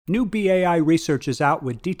New BAI research is out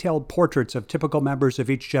with detailed portraits of typical members of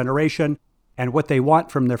each generation and what they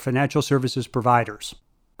want from their financial services providers.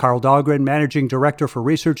 Carl Dahlgren, Managing Director for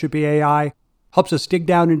Research at BAI, helps us dig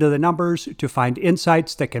down into the numbers to find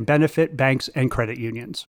insights that can benefit banks and credit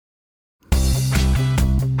unions.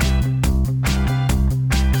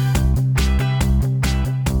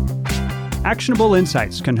 Actionable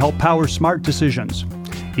insights can help power smart decisions.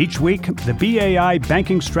 Each week, the BAI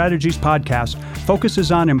Banking Strategies podcast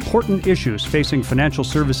focuses on important issues facing financial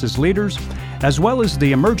services leaders, as well as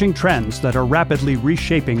the emerging trends that are rapidly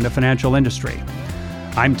reshaping the financial industry.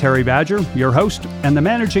 I'm Terry Badger, your host and the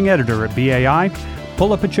managing editor at BAI.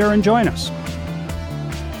 Pull up a chair and join us.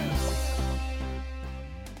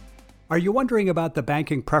 Are you wondering about the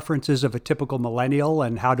banking preferences of a typical millennial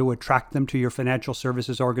and how to attract them to your financial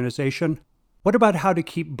services organization? What about how to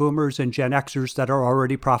keep boomers and Gen Xers that are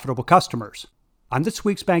already profitable customers? On this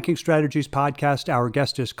week's Banking Strategies podcast, our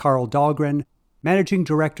guest is Carl Dahlgren, Managing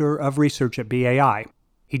Director of Research at BAI.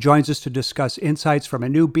 He joins us to discuss insights from a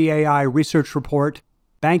new BAI research report,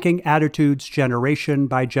 Banking Attitudes Generation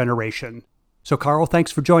by Generation. So, Carl,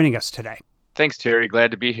 thanks for joining us today. Thanks, Terry.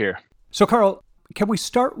 Glad to be here. So, Carl, can we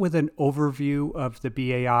start with an overview of the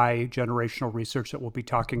BAI generational research that we'll be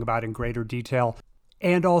talking about in greater detail?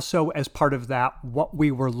 And also, as part of that, what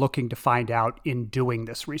we were looking to find out in doing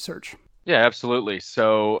this research. Yeah, absolutely.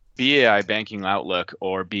 So BAI Banking Outlook,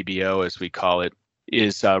 or BBO as we call it,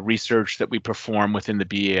 is research that we perform within the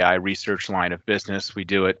BAI research line of business. We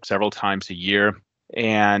do it several times a year.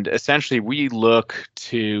 And essentially, we look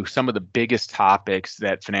to some of the biggest topics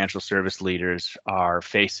that financial service leaders are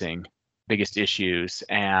facing, biggest issues,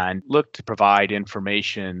 and look to provide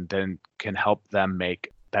information that can help them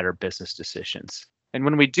make better business decisions. And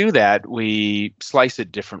when we do that, we slice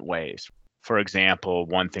it different ways. For example,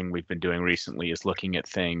 one thing we've been doing recently is looking at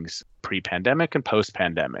things pre-pandemic and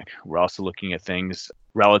post-pandemic. We're also looking at things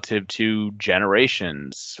relative to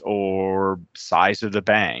generations or size of the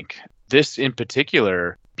bank. This in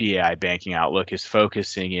particular, BAI Banking Outlook is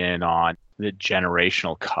focusing in on the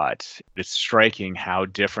generational cut. It's striking how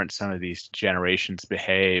different some of these generations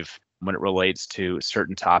behave when it relates to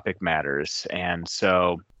certain topic matters. And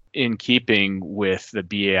so in keeping with the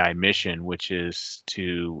BAI mission, which is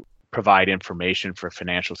to provide information for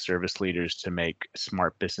financial service leaders to make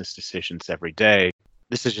smart business decisions every day,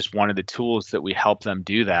 this is just one of the tools that we help them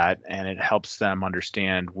do that. And it helps them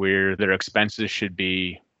understand where their expenses should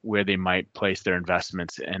be, where they might place their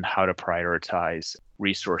investments, and how to prioritize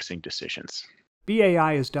resourcing decisions.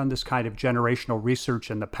 BAI has done this kind of generational research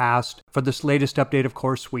in the past. For this latest update, of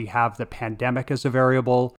course, we have the pandemic as a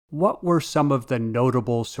variable. What were some of the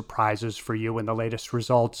notable surprises for you in the latest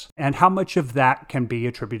results, and how much of that can be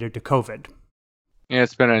attributed to COVID? Yeah,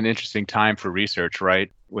 it's been an interesting time for research,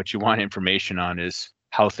 right? What you want information on is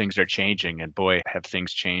how things are changing, and boy, have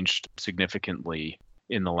things changed significantly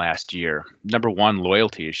in the last year. Number one,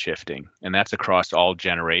 loyalty is shifting, and that's across all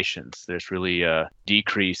generations. There's really a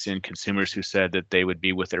decrease in consumers who said that they would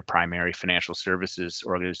be with their primary financial services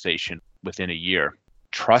organization within a year.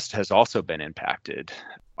 Trust has also been impacted.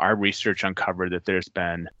 Our research uncovered that there's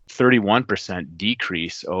been 31%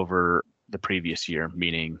 decrease over the previous year,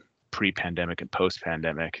 meaning pre-pandemic and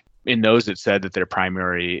post-pandemic. In those, it said that their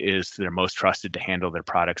primary is their most trusted to handle their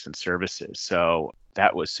products and services. So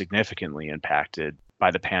that was significantly impacted by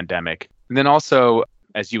the pandemic. And then also,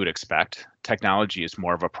 as you would expect, technology is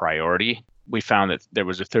more of a priority. We found that there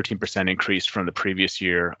was a 13% increase from the previous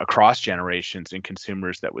year across generations in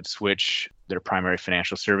consumers that would switch their primary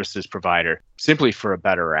financial services provider simply for a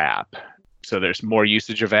better app. So there's more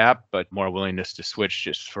usage of app, but more willingness to switch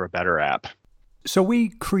just for a better app. So we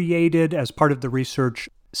created, as part of the research,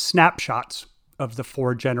 snapshots of the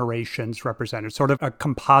four generations represented, sort of a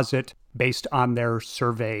composite based on their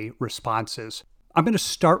survey responses. I'm going to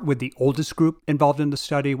start with the oldest group involved in the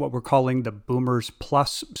study, what we're calling the Boomers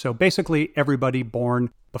Plus. So basically everybody born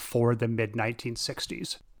before the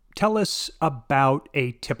mid-1960s. Tell us about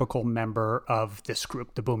a typical member of this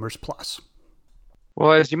group, the Boomers Plus.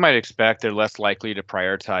 Well, as you might expect, they're less likely to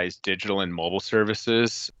prioritize digital and mobile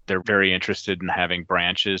services. They're very interested in having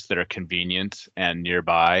branches that are convenient and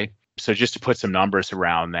nearby. So just to put some numbers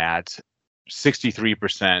around that,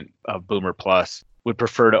 63% of Boomer Plus would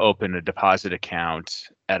prefer to open a deposit account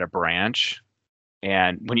at a branch.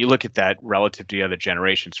 And when you look at that relative to the other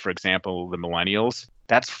generations, for example, the millennials,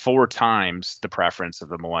 that's 4 times the preference of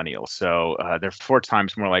the millennials. So they're 4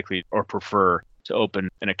 times more likely or prefer to open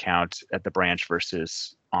an account at the branch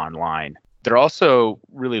versus online. They're also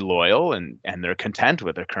really loyal and they're content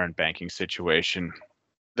with their current banking situation.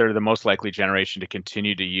 they're the most likely generation to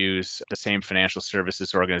continue to use the same financial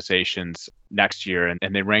services organizations next year,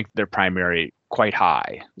 and they rank their primary quite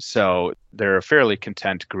high. So they're a fairly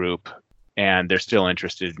content group, and they're still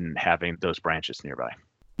interested in having those branches nearby.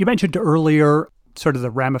 You mentioned earlier sort of the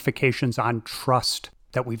ramifications on trust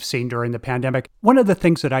that we've seen during the pandemic. One of the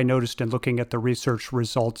things that I noticed in looking at the research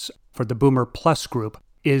results for the Boomer Plus group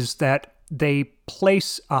is that they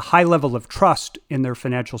place a high level of trust in their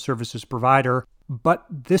financial services provider, but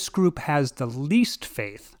this group has the least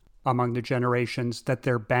faith among the generations that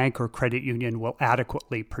their bank or credit union will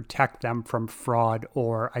adequately protect them from fraud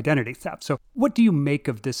or identity theft. So what do you make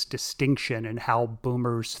of this distinction in how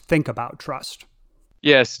boomers think about trust?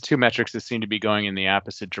 Yes, two metrics that seem to be going in the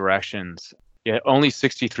opposite directions. Yeah, only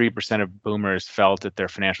 63% of boomers felt that their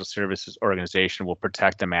financial services organization will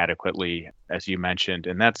protect them adequately, as you mentioned.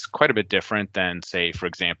 And that's quite a bit different than, say, for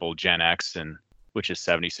example, Gen X, which is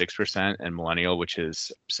 76%, and Millennial, which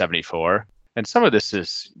is 74%. And some of this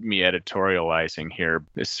is me editorializing here.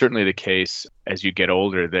 It's certainly the case as you get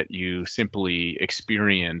older that you simply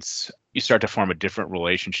you start to form a different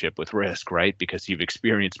relationship with risk, right? Because you've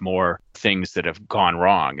experienced more things that have gone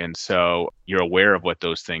wrong. And so you're aware of what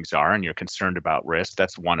those things are and you're concerned about risk.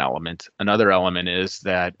 That's one element. Another element is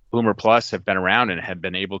that Boomer Plus have been around and have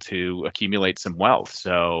been able to accumulate some wealth.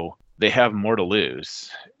 So they have more to lose.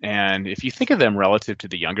 And if you think of them relative to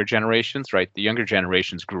the younger generations, right? The younger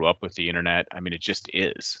generations grew up with the internet. I mean, it just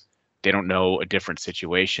is. They don't know a different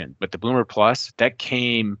situation. But the Boomer Plus, that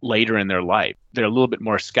came later in their life. They're a little bit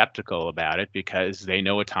more skeptical about it because they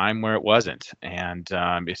know a time where it wasn't. And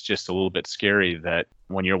it's just a little bit scary that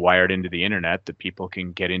when you're wired into the internet, that people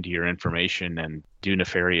can get into your information and do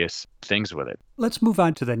nefarious things with it. Let's move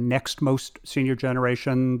on to the next most senior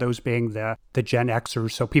generation, those being the Gen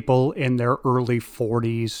Xers, so people in their early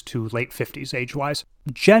 40s to late 50s age-wise.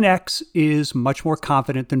 Gen X is much more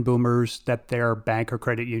confident than boomers that their bank or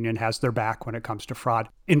credit union has their back when it comes to fraud.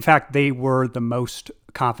 In fact, they were the most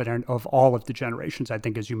confident of all of the generations, I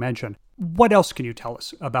think, as you mentioned. What else can you tell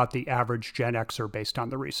us about the average Gen Xer based on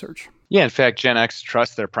the research? Yeah, in fact, Gen X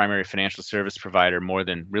trusts their primary financial service provider more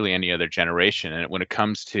than really any other generation. And when it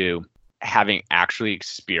comes to having actually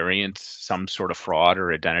experienced some sort of fraud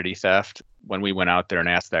or identity theft, when we went out there and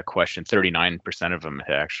asked that question, 39% of them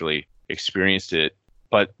had actually experienced it.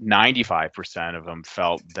 But 95% of them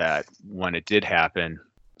felt that when it did happen,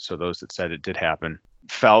 so those that said it did happen,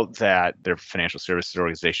 felt that their financial services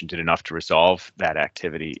organization did enough to resolve that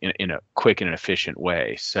activity in a quick and efficient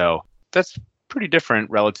way. So that's pretty different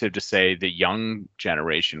relative to, say, the young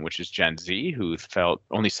generation, which is Gen Z, who felt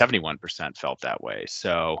only 71% felt that way.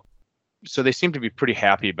 So they seem to be pretty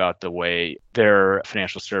happy about the way their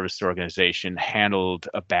financial services organization handled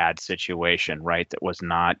a bad situation, right? That was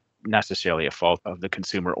not necessarily a fault of the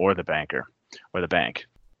consumer or the banker or the bank.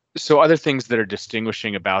 So other things that are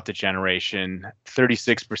distinguishing about the generation,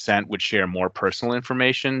 36% would share more personal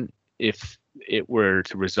information if it were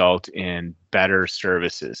to result in better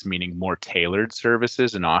services, meaning more tailored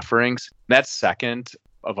services and offerings. That's second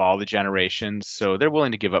of all the generations. So they're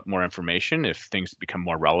willing to give up more information if things become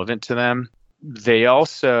more relevant to them. They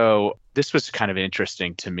also, this was kind of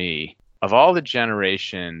interesting to me, of all the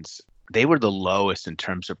generations, they were the lowest in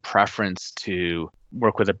terms of preference to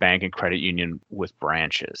work with a bank and credit union with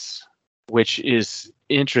branches, which is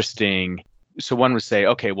interesting. So one would say,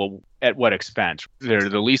 okay, well, at what expense? They're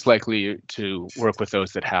the least likely to work with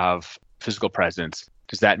those that have physical presence.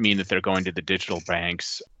 Does that mean that they're going to the digital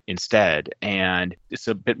banks instead? And it's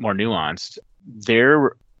a bit more nuanced.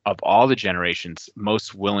 They're, of all the generations,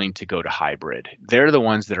 most willing to go to hybrid. They're the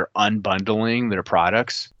ones that are unbundling their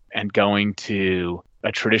products and going to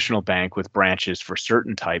a traditional bank with branches for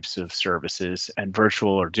certain types of services and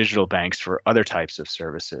virtual or digital banks for other types of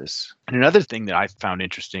services. And another thing that I found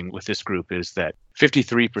interesting with this group is that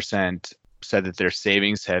 53% said that their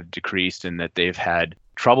savings have decreased and that they've had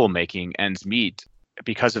trouble making ends meet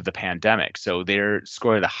because of the pandemic. So they're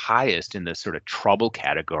scoring the highest in the sort of trouble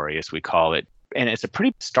category, as we call it. And it's a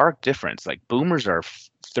pretty stark difference. Like boomers are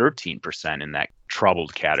 13% in that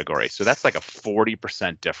troubled category. So that's like a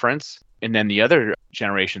 40% difference. And then the other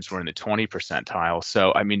generations were in the 20 percentile.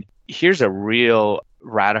 So, I mean, here's a real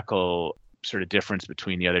radical sort of difference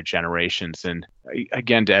between the other generations. And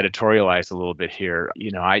again, to editorialize a little bit here,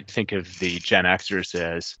 I think of the Gen Xers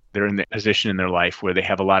as they're in the position in their life where they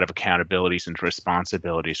have a lot of accountabilities and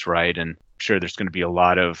responsibilities, right? And sure, there's going to be a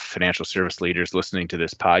lot of financial service leaders listening to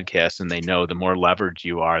this podcast, and they know the more leveraged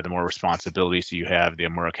you are, the more responsibilities you have, the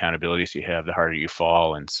more accountabilities you have, the harder you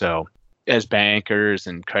fall. And so as bankers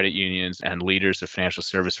and credit unions and leaders of financial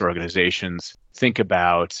service organizations think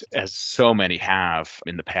about, as so many have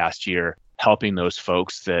in the past year, helping those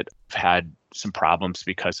folks that have had some problems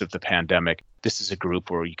because of the pandemic. This is a group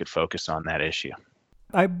where you could focus on that issue.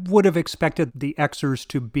 I would have expected the Xers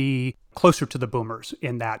to be closer to the boomers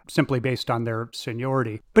in that, simply based on their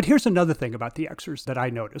seniority. But here's another thing about the Xers that I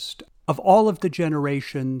noticed. Of all of the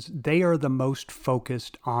generations, they are the most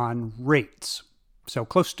focused on rates. So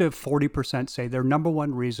close to 40% say their number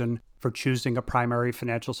one reason for choosing a primary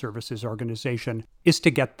financial services organization is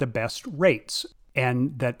to get the best rates.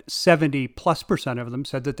 And that 70+% of them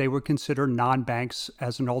said that they would consider non-banks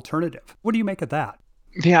as an alternative. What do you make of that?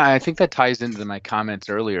 Yeah, I think that ties into my comments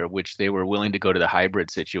earlier, which they were willing to go to the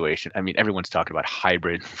hybrid situation. I mean, everyone's talking about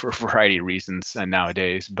hybrid for a variety of reasons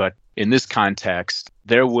nowadays, but in this context,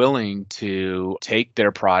 they're willing to take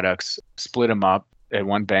their products, split them up at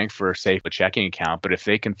one bank for, say, a checking account. But if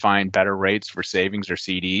they can find better rates for savings or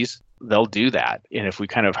CDs, they'll do that. And if we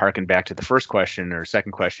kind of harken back to the first question or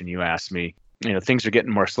second question you asked me, things are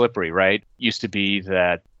getting more slippery, right? Used to be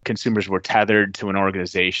that consumers were tethered to an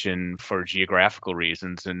organization for geographical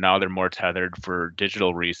reasons, and now they're more tethered for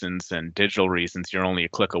digital reasons. And digital reasons, you're only a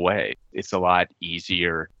click away. It's a lot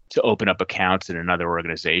easier to open up accounts in another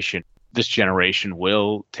organization. This generation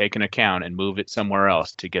will take an account and move it somewhere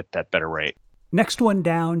else to get that better rate. Next one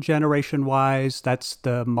down, generation-wise, that's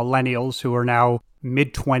the millennials who are now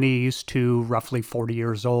mid-20s to roughly 40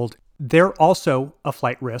 years old. They're also a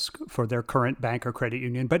flight risk for their current bank or credit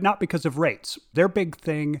union, but not because of rates. Their big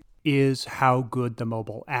thing is how good the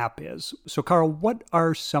mobile app is. So, Carl, what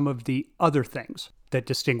are some of the other things that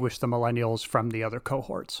distinguish the millennials from the other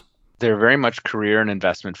cohorts? They're very much career and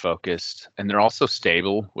investment focused, and they're also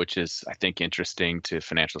stable, which is, I think, interesting to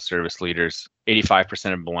financial service leaders.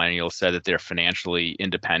 85% of millennials said that they're financially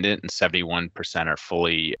independent, and 71% are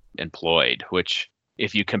fully employed, which,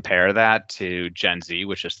 if you compare that to Gen Z,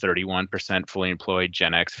 which is 31% fully employed,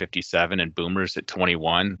 Gen X 57, and Boomers at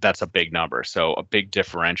 21, that's a big number. So a big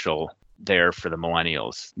differential there for the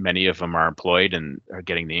millennials. Many of them are employed and are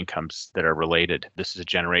getting the incomes that are related. This is a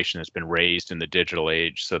generation that's been raised in the digital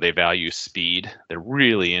age, so they value speed. They're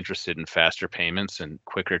really interested in faster payments and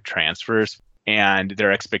quicker transfers, and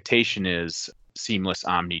their expectation is seamless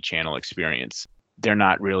omni-channel experience. They're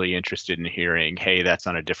not really interested in hearing, hey, that's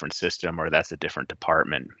on a different system or that's a different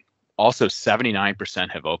department. Also,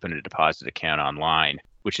 79% have opened a deposit account online,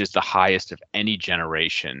 which is the highest of any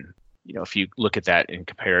generation. If you look at that in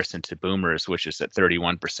comparison to Boomers, which is at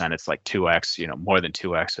 31%, it's like 2x, more than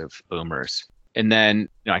 2x of Boomers. And then,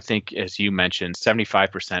 I think, as you mentioned,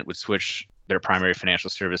 75% would switch their primary financial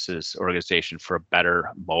services organization for a better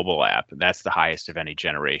mobile app. That's the highest of any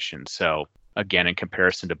generation. So again, in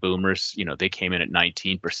comparison to Boomers, they came in at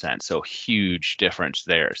 19%. So huge difference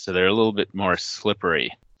there. So they're a little bit more slippery.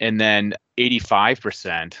 And then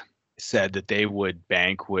 85% said that they would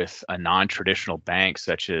bank with a non-traditional bank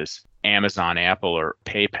such as Amazon, Apple, or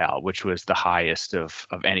PayPal, which was the highest of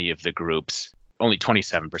any of the groups. Only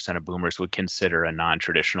 27% of Boomers would consider a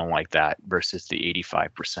non-traditional like that versus the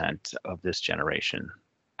 85% of this generation.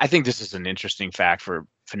 I think this is an interesting fact for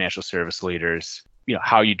financial service leaders,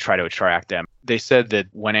 how you try to attract them. They said that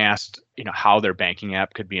when asked, how their banking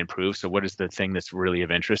app could be improved, so what is the thing that's really of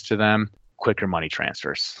interest to them? Quicker money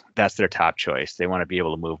transfers. That's their top choice. They want to be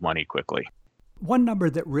able to move money quickly. One number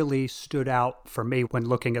that really stood out for me when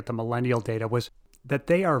looking at the millennial data was that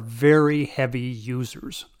they are very heavy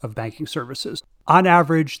users of banking services. On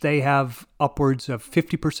average, they have upwards of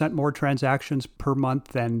 50% more transactions per month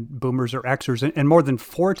than Boomers or Xers, and more than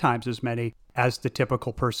 4 times as many as the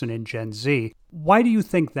typical person in Gen Z. Why do you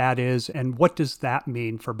think that is, and what does that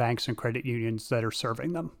mean for banks and credit unions that are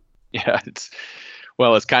serving them? Yeah, it's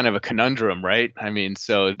kind of a conundrum, right? I mean,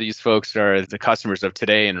 so these folks are the customers of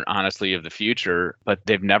today and honestly of the future, but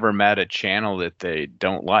they've never met a channel that they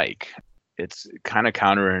don't like. It's kind of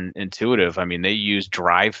counterintuitive. I mean, they use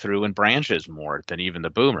drive-through and branches more than even the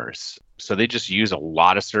Boomers. So they just use a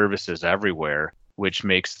lot of services everywhere, which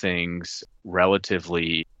makes things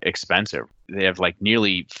relatively expensive. They have like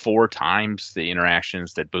nearly 4 times the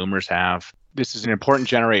interactions that Boomers have. This is an important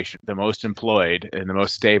generation, the most employed and the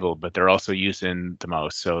most stable, but they're also using the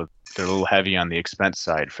most. So they're a little heavy on the expense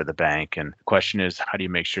side for the bank. And the question is, how do you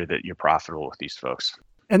make sure that you're profitable with these folks?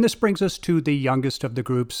 And this brings us to the youngest of the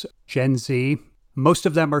groups, Gen Z. Most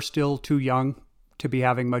of them are still too young to be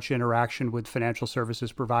having much interaction with financial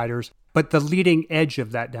services providers. But the leading edge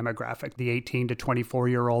of that demographic, the 18 to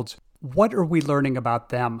 24-year-olds, what are we learning about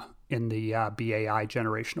them in the BAI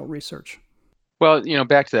generational research? Well,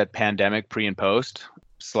 back to that pandemic pre and post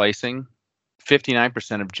slicing,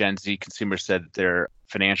 59% of Gen Z consumers said that they're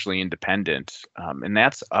financially independent. And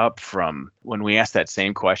that's up from when we asked that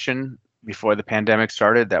same question Before the pandemic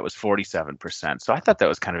started, that was 47%. So I thought that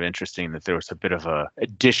was kind of interesting that there was a bit of a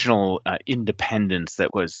additional independence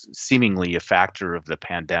that was seemingly a factor of the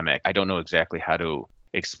pandemic. I don't know exactly how to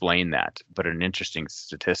explain that, but an interesting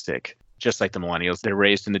statistic. Just like the millennials, they're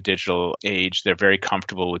raised in the digital age. They're very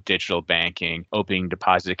comfortable with digital banking, opening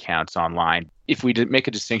deposit accounts online. If we make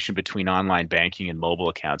a distinction between online banking and mobile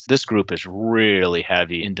accounts, this group is really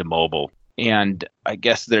heavy into mobile. And I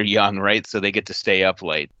guess they're young, right? So they get to stay up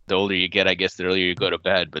late. The older you get, I guess the earlier you go to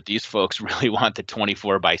bed. But these folks really want the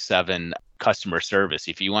 24/7 customer service.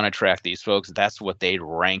 If you want to track these folks, that's what they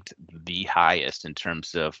ranked the highest in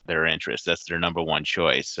terms of their interest. That's their number one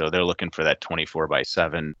choice. So they're looking for that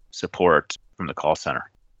 24/7 support from the call center.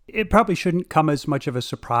 It probably shouldn't come as much of a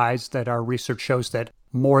surprise that our research shows that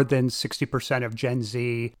more than 60% of Gen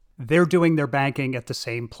Z, they're doing their banking at the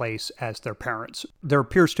same place as their parents. There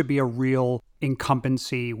appears to be a real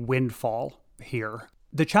incumbency windfall here.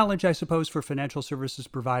 The challenge, I suppose, for financial services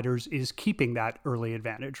providers is keeping that early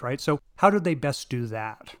advantage, right? So how do they best do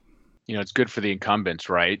that? It's good for the incumbents,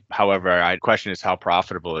 right? However, the question is how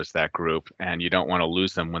profitable is that group? And you don't want to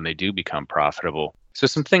lose them when they do become profitable. So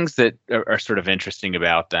some things that are sort of interesting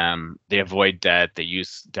about them, they avoid debt, they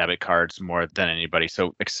use debit cards more than anybody.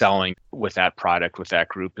 So excelling with that product, with that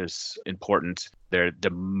group is important. They're the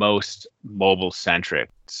most mobile centric.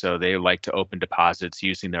 So they like to open deposits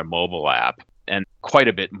using their mobile app, and quite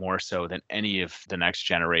a bit more so than any of the next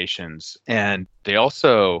generations. And they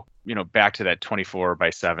also, back to that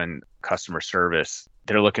 24/7 customer service,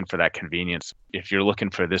 they're looking for that convenience. If you're looking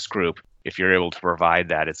for this group, if you're able to provide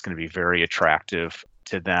that, it's going to be very attractive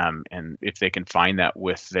to them. And if they can find that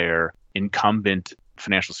with their incumbent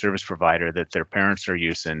financial service provider that their parents are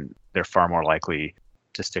using, they're far more likely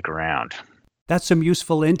to stick around. That's some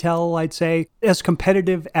useful intel, I'd say. As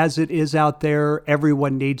competitive as it is out there,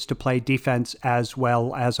 everyone needs to play defense as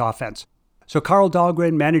well as offense. So Carl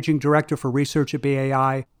Dahlgren, Managing Director for Research at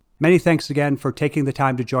BAI, many thanks again for taking the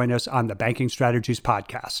time to join us on the Banking Strategies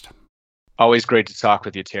podcast. Always great to talk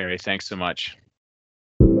with you, Terry. Thanks so much.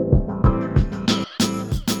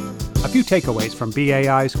 A few takeaways from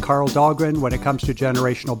BAI's Carl Dahlgren when it comes to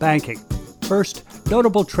generational banking. First,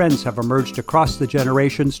 notable trends have emerged across the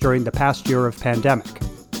generations during the past year of pandemic.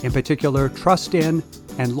 In particular, trust in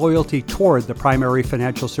and loyalty toward the primary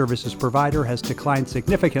financial services provider has declined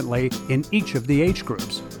significantly in each of the age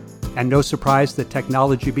groups. And no surprise that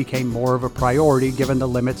technology became more of a priority given the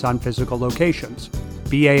limits on physical locations.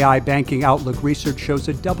 BAI Banking Outlook research shows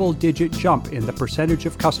a double-digit jump in the percentage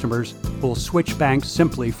of customers who will switch banks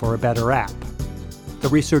simply for a better app. The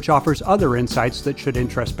research offers other insights that should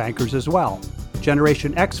interest bankers as well.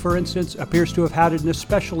 Generation X, for instance, appears to have had an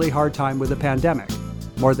especially hard time with the pandemic.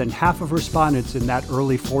 More than half of respondents in that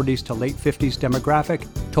early 40s to late 50s demographic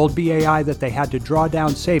told BAI that they had to draw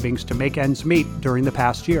down savings to make ends meet during the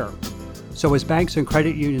past year. So as banks and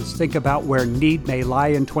credit unions think about where need may lie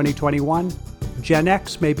in 2021, Gen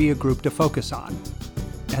X may be a group to focus on.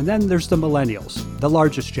 And then there's the millennials, the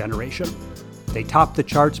largest generation. They top the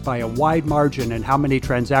charts by a wide margin in how many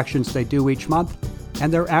transactions they do each month,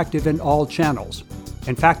 and they're active in all channels.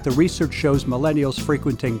 In fact, the research shows millennials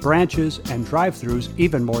frequenting branches and drive-thrus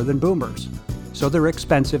even more than boomers. So they're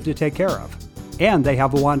expensive to take care of. And they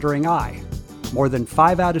have a wandering eye. More than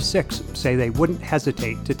 5 out of 6 say they wouldn't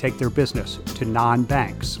hesitate to take their business to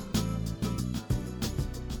non-banks.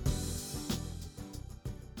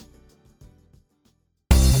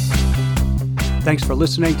 Thanks for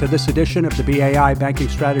listening to this edition of the BAI Banking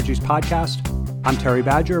Strategies podcast. I'm Terry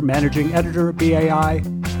Badger, Managing Editor at BAI.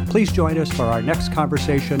 Please join us for our next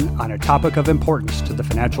conversation on a topic of importance to the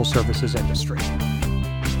financial services industry.